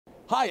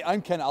Hi,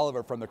 I'm Ken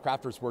Oliver from the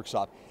Crafters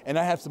Workshop, and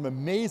I have some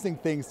amazing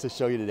things to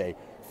show you today.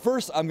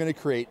 First, I'm going to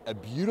create a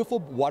beautiful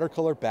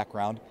watercolor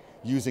background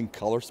using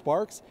Color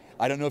Sparks.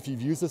 I don't know if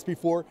you've used this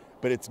before,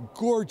 but it's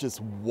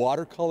gorgeous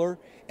watercolor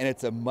and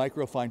it's a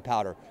microfine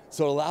powder.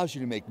 So it allows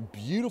you to make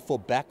beautiful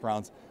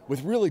backgrounds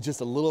with really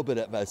just a little bit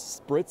of a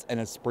spritz and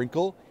a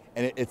sprinkle,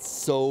 and it's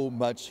so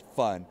much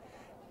fun.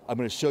 I'm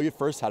going to show you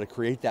first how to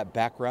create that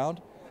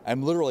background.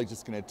 I'm literally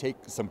just going to take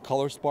some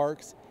Color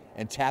Sparks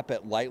and tap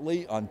it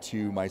lightly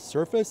onto my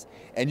surface.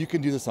 And you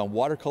can do this on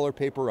watercolor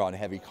paper, on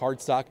heavy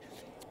cardstock.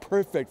 It's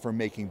perfect for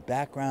making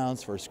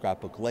backgrounds for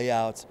scrapbook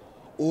layouts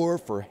or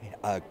for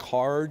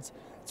cards.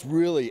 It's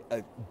really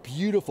a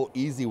beautiful,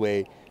 easy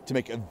way to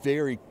make a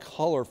very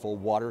colorful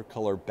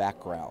watercolor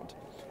background.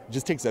 It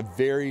just takes a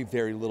very,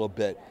 very little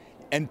bit.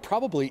 And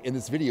probably in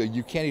this video,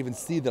 you can't even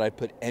see that I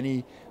put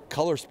any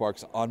Color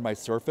Sparks on my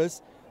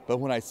surface,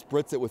 but when I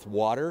spritz it with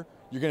water,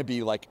 you're gonna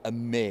be like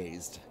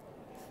amazed.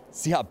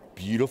 See how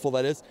beautiful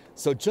that is?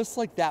 So just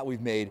like that, we've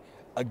made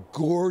a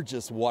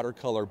gorgeous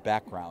watercolor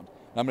background.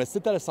 Now I'm gonna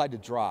set that aside to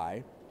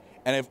dry,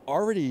 and I've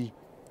already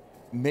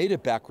made a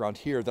background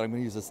here that I'm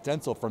gonna use a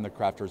stencil from the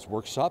Crafters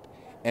Workshop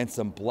and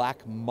some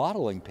black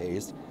modeling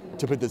paste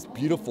to put this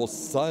beautiful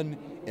sun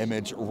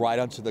image right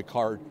onto the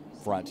card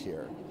front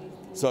here.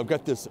 So I've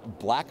got this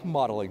black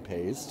modeling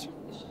paste,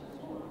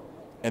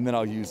 and then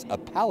I'll use a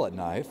palette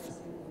knife.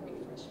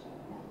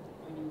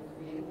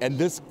 And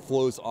this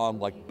flows on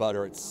like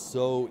butter. It's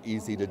so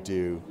easy to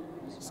do.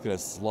 Just gonna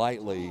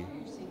slightly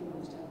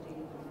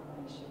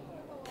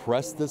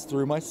press this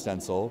through my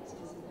stencil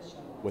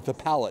with a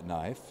palette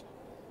knife.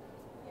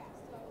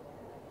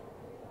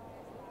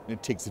 And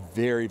it takes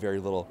very, very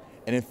little.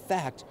 And in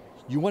fact,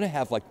 you wanna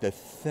have like the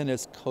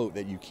thinnest coat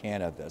that you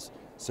can of this,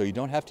 so you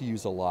don't have to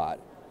use a lot.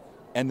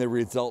 And the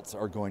results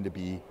are going to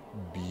be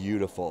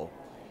beautiful.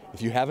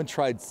 If you haven't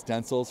tried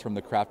stencils from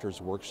the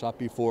Crafters Workshop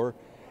before,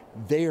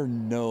 they are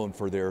known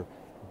for their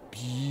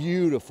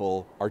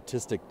beautiful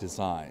artistic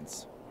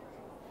designs.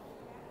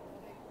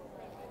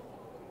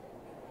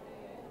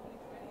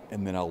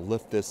 And then I'll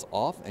lift this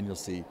off and you'll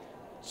see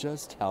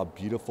just how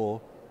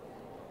beautiful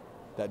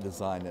that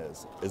design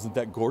is. Isn't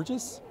that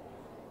gorgeous?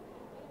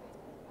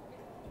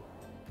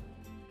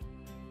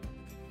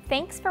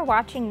 Thanks for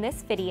watching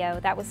this video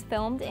that was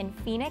filmed in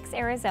Phoenix,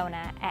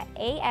 Arizona at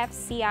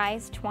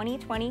AFCI's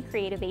 2020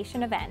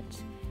 Creativation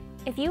event.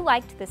 If you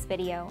liked this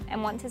video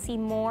and want to see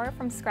more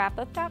from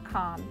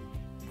Scrapbook.com,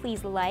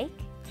 please like,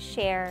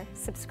 share,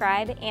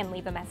 subscribe, and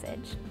leave a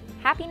message.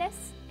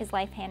 Happiness is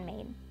life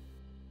handmade.